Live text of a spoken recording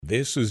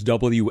This is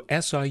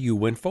WSIU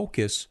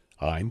InFocus.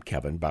 I'm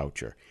Kevin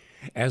Boucher.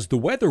 As the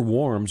weather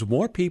warms,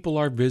 more people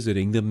are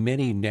visiting the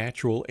many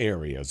natural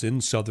areas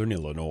in southern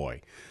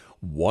Illinois.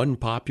 One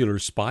popular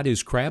spot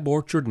is Crab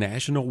Orchard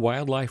National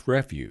Wildlife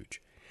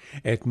Refuge.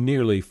 At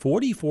nearly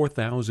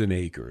 44,000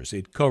 acres,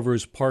 it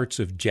covers parts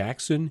of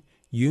Jackson,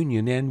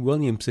 Union, and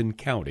Williamson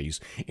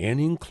counties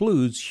and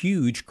includes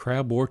huge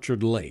Crab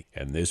Orchard Lake.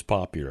 And this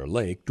popular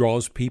lake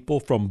draws people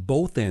from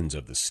both ends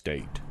of the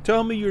state.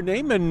 Tell me your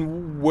name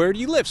and where do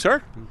you live,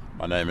 sir?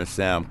 My name is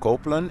Sam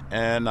Copeland,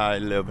 and I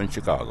live in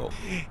Chicago.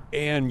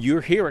 And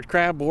you're here at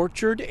Crab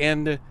Orchard,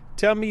 and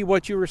tell me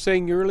what you were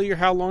saying earlier.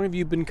 How long have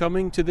you been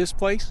coming to this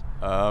place?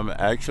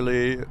 Last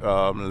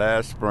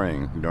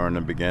spring, during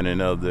the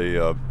beginning of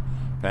the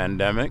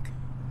pandemic.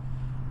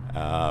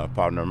 A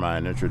partner of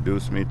mine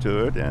introduced me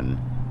to it, and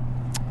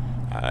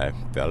I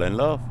fell in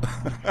love.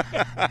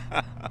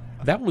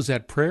 That was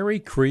at Prairie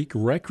Creek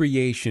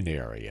Recreation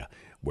Area,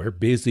 where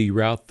busy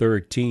Route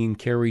 13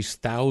 carries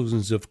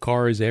thousands of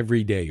cars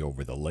every day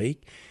over the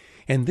lake.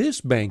 And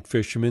this bank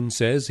fisherman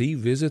says he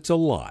visits a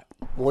lot.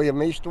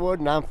 William Eastwood,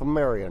 and I'm from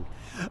Marion.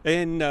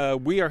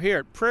 And we are here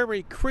at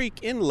Prairie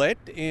Creek Inlet.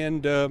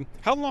 And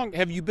how long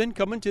have you been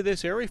coming to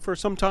this area? For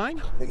some time?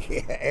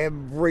 Yeah,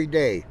 every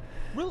day.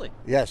 Really?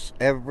 Yes,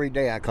 every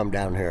day I come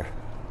down here.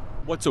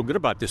 What's so good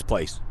about this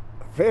place?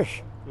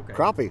 Fish,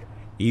 crappie.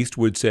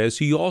 Eastwood says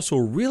he also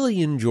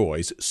really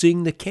enjoys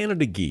seeing the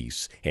Canada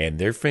geese and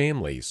their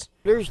families.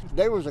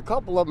 There was a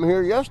couple of them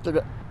here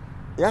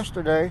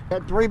yesterday.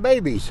 Had 3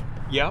 babies.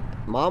 Yep.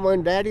 Mama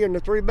and Daddy and the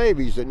 3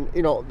 babies. And,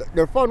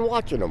 they're fun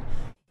watching them.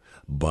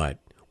 But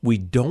we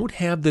don't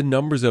have the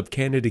numbers of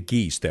Canada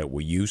geese that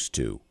we used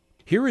to.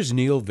 Here is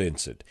Neil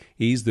Vincent.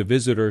 He's the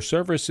Visitor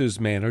Services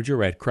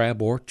Manager at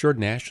Crab Orchard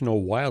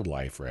National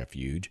Wildlife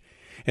Refuge.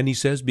 And he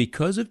says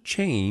because of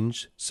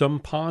change, some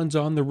ponds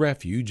on the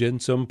refuge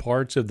and some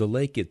parts of the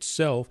lake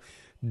itself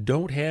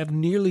don't have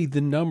nearly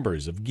the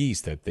numbers of geese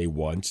that they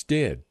once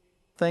did.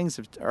 Things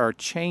are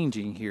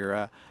changing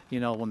here.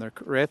 When the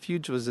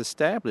refuge was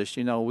established,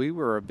 we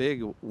were a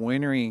big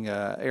wintering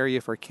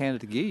area for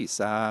Canada geese.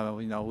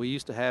 We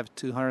used to have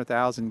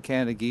 200,000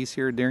 Canada geese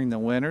here during the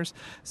winters.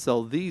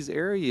 So these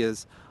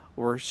areas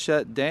were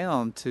shut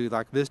down to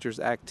visitors'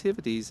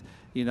 activities.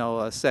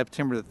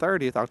 September the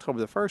 30th, October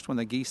the 1st, when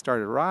the geese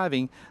started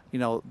arriving,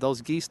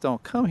 those geese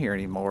don't come here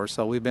anymore.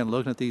 So we've been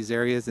looking at these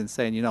areas and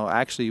saying,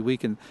 actually we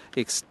can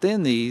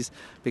extend these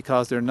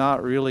because they're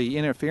not really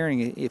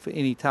interfering with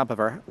any type of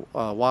our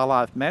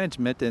wildlife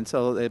management, and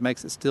so it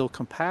makes it still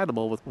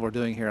compatible with what we're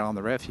doing here on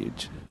the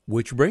refuge.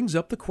 Which brings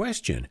up the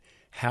question,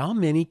 how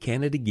many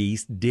Canada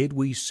geese did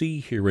we see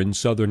here in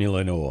southern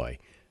Illinois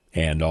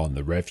and on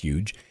the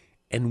refuge,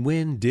 and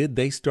when did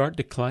they start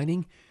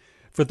declining?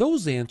 For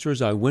those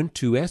answers, I went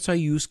to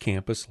SIU's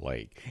Campus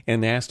Lake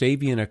and asked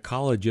avian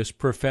ecologist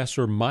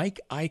Professor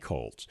Mike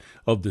Eichholz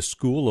of the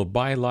School of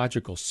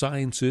Biological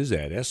Sciences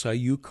at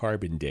SIU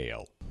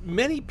Carbondale.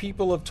 Many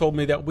people have told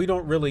me that we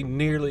don't really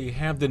nearly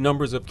have the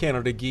numbers of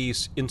Canada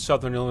geese in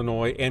southern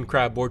Illinois and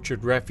Crab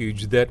Orchard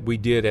Refuge that we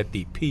did at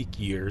the peak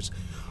years.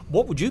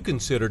 What would you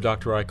consider,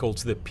 Dr.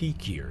 Eichholz, the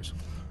peak years?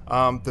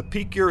 The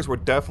peak years were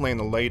definitely in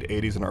the late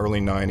 80s and early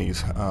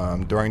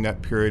 90s. During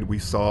that period, we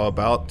saw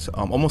about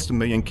almost 1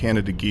 million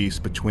Canada geese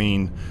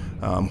between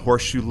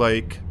Horseshoe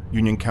Lake,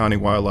 Union County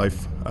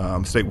Wildlife,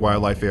 State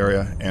Wildlife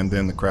Area, and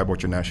then the Crab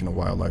Orchard National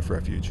Wildlife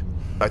Refuge.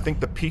 I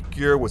think the peak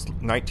year was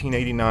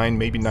 1989,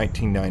 maybe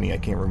 1990. I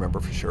can't remember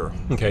for sure.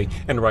 Okay,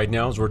 and right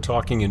now, as we're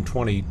talking in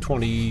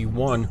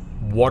 2021,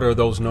 what are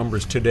those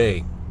numbers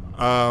today?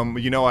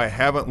 I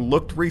haven't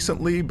looked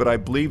recently, but I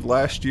believe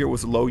last year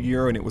was a low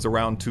year and it was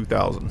around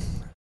 2,000.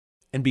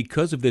 And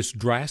because of this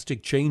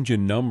drastic change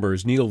in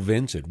numbers, Neil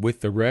Vincent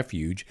with the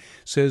refuge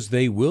says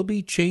they will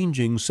be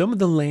changing some of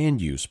the land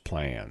use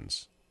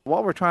plans.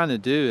 What we're trying to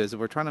do is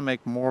we're trying to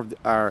make more of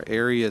our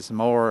areas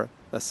more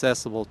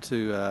accessible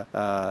to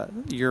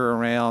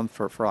year-round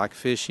for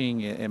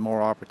fishing and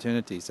more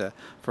opportunities.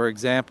 For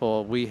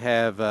example, we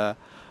have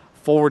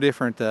 4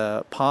 different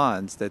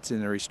ponds that's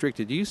in a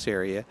restricted use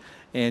area,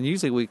 and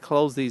usually we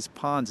close these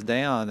ponds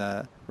down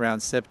around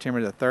September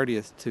the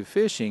 30th to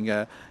fishing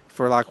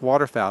for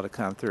waterfowl to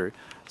come through.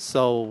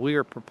 So we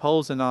are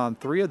proposing on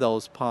 3 of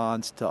those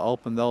ponds to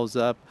open those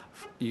up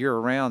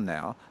year-round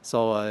now.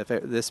 So if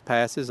this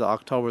passes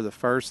October the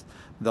 1st,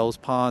 those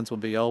ponds will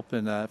be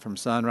open from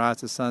sunrise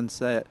to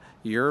sunset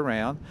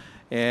year-round.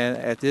 And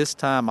at this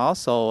time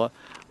also,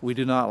 we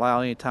do not allow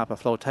any type of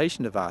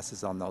flotation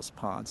devices on those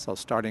ponds. So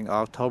starting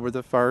October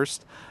the 1st,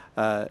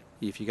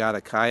 if you got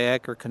a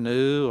kayak or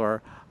canoe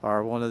or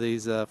one of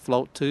these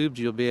float tubes,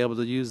 you'll be able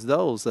to use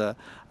those.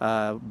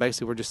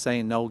 Basically, we're just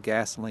saying no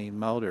gasoline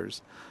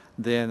motors.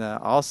 Then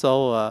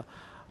also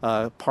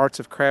parts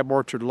of Crab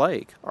Orchard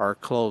Lake are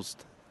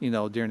closed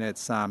during that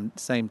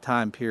same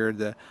time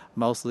period,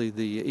 mostly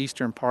the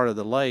eastern part of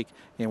the lake,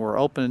 and we're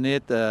opening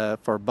it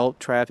for boat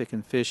traffic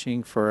and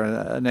fishing for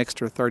an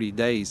extra 30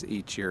 days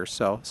each year.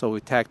 So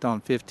we tacked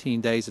on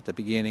 15 days at the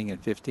beginning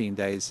and 15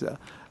 days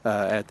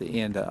at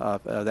the end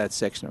of that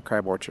section of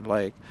Crab Orchard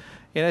Lake.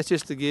 And that's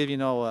just to give,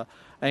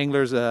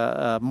 anglers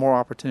more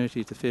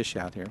opportunity to fish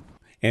out here.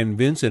 And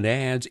Vincent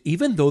adds,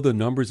 even though the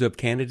numbers of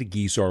Canada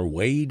geese are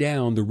way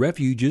down, the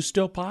refuge is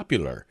still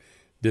popular,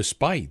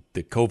 despite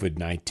the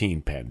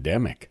COVID-19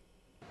 pandemic.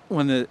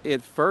 When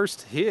it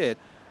first hit,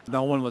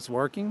 no one was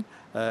working.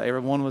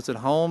 Everyone was at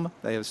home.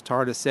 They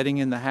started setting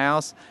in the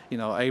house.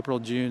 April,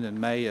 June,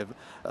 and May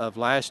of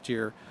last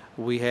year,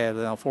 we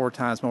had 4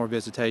 times more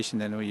visitation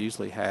than we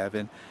usually have.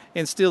 And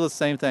still the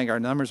same thing. Our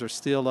numbers are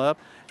still up.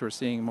 We're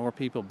seeing more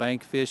people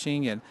bank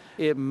fishing, and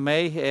it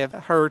may have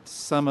hurt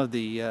some of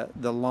the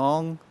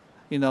long,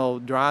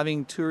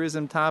 driving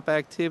tourism type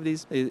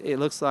activities. It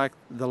looks like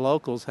the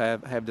locals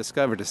have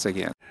discovered us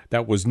again.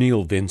 That was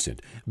Neil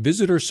Vincent,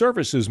 Visitor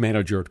Services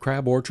Manager at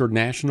Crab Orchard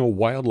National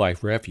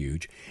Wildlife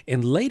Refuge,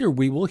 and later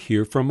we will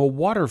hear from a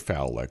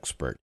waterfowl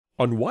expert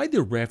on why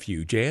the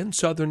refuge and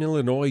southern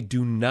Illinois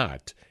do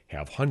not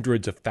have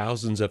hundreds of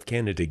thousands of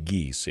Canada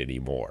geese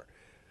anymore.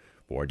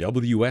 For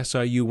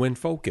WSIU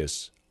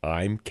InFocus,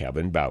 I'm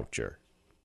Kevin Boucher.